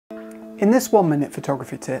In this 1 minute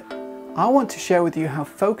photography tip, I want to share with you how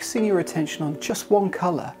focusing your attention on just one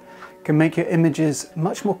colour can make your images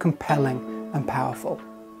much more compelling and powerful.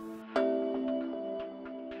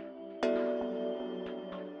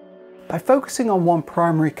 By focusing on one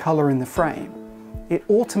primary colour in the frame, it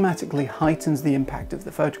automatically heightens the impact of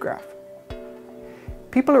the photograph.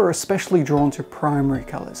 People are especially drawn to primary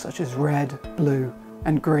colours such as red, blue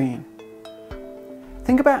and green.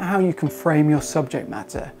 Think about how you can frame your subject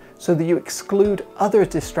matter so that you exclude other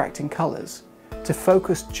distracting colours to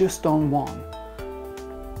focus just on one.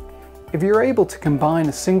 If you're able to combine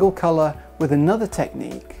a single colour with another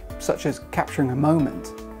technique, such as capturing a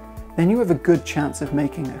moment, then you have a good chance of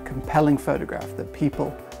making a compelling photograph that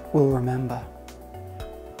people will remember.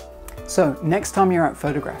 So next time you're out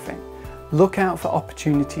photographing, look out for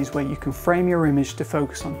opportunities where you can frame your image to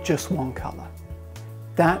focus on just one colour.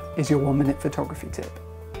 That is your 1 minute photography tip.